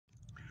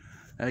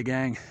Hey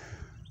gang,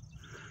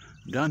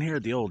 I'm down here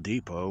at the old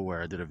depot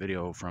where I did a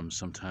video from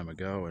some time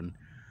ago, and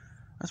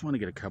I just want to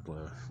get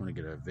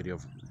a video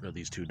of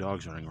these two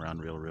dogs running around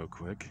real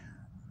quick.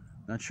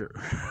 Not sure.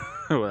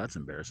 Well, that's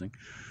embarrassing.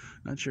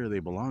 Not sure they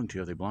belong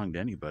to, if they belong to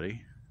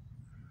anybody.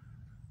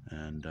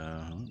 And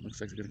looks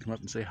like they're gonna come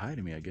up and say hi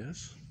to me, I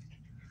guess.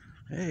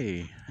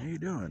 Hey, how you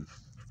doing?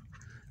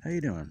 How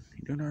you doing?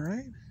 You doing all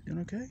right? Doing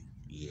okay?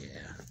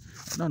 Yeah.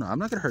 No, I'm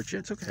not gonna hurt you.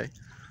 It's okay.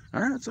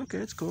 All right, it's okay.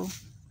 It's cool.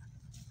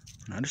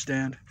 I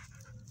understand.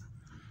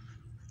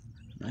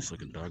 Nice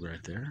looking dog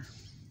right there.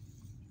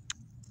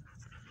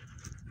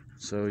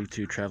 So you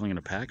two traveling in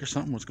a pack or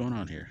something? What's going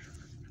on here?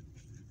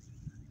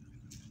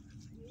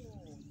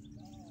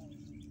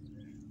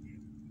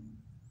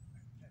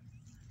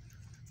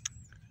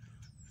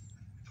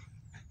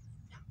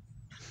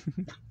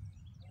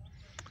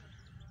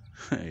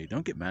 Hey,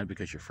 don't get mad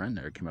because your friend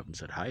there came up and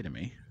said hi to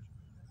me.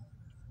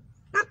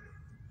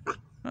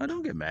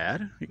 Don't get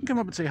mad. You can come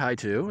up and say hi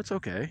too. It's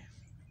okay.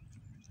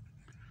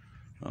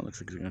 Well,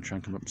 looks like he's gonna try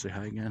and come up and say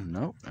hi again.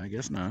 Nope, I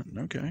guess not.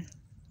 Okay.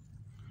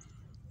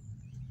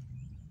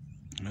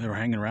 They were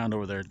hanging around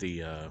over there at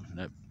the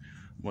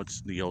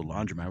what's the old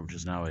laundromat, which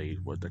is now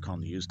what they're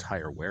calling the used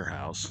tire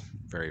warehouse.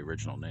 Very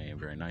original name,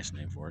 very nice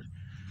name for it.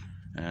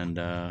 And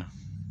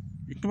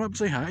you can come up and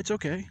say hi. It's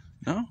okay.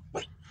 No,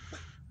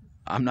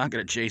 I'm not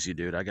gonna chase you,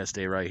 dude. I gotta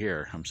stay right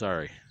here. I'm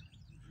sorry.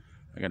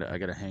 I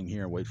gotta hang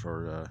here and wait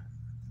for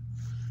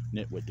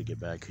Nitwit to get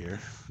back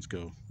here. Let's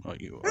go. Oh,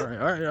 you. All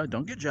right.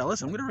 Don't get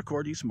jealous. I'm gonna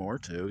record you some more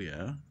too.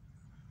 Yeah.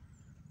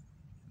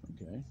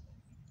 Okay.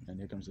 And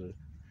here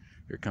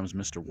comes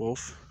Mr.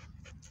 Wolf.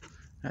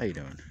 How you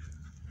doing?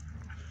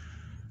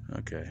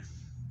 Okay.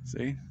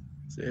 See,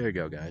 there you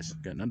go, guys.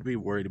 Got nothing to be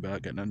worried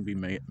about. Got nothing to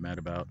be mad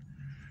about,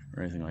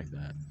 or anything like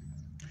that.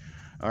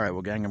 All right.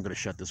 Well, gang, I'm gonna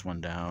shut this one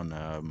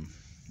down.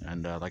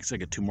 And like I said,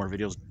 get 2 more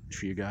videos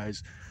for you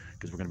guys,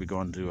 because we're gonna be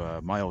going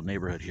to my old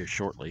neighborhood here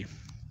shortly.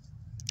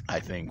 I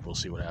think we'll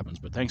see what happens.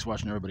 But thanks for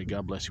watching, everybody.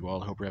 God bless you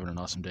all. I hope you're having an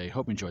awesome day.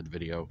 Hope you enjoyed the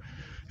video.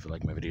 If you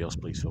like my videos,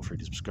 please feel free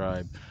to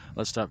subscribe.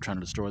 Let's stop trying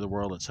to destroy the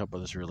world. Let's help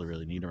others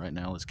really need it right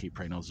now. Let's keep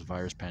praying all this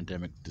virus,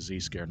 pandemic,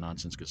 disease, scare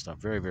nonsense could stop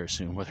very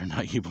soon. Whether or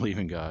not you believe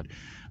in God,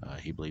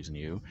 He believes in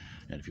you.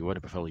 And if you would,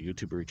 if a fellow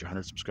YouTuber reach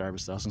 100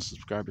 subscribers, 1,000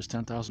 subscribers,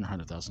 10,000,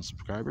 100,000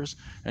 subscribers,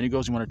 any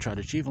goals you want to try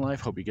to achieve in life,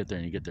 hope you get there,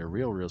 and you get there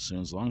real soon.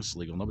 As long as it's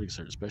legal, nobody gets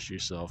hurt, especially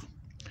yourself.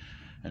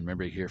 And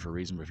remember, you're here for a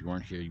reason, but if you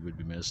weren't here, you would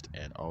be missed.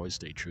 And always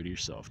stay true to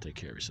yourself. Take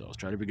care of yourselves.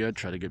 Try to be good.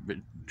 Try to be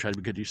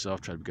good to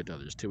yourself. Try to be good to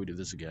others. Till we do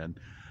this again,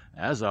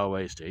 as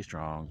always, stay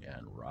strong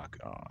and rock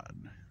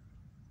on.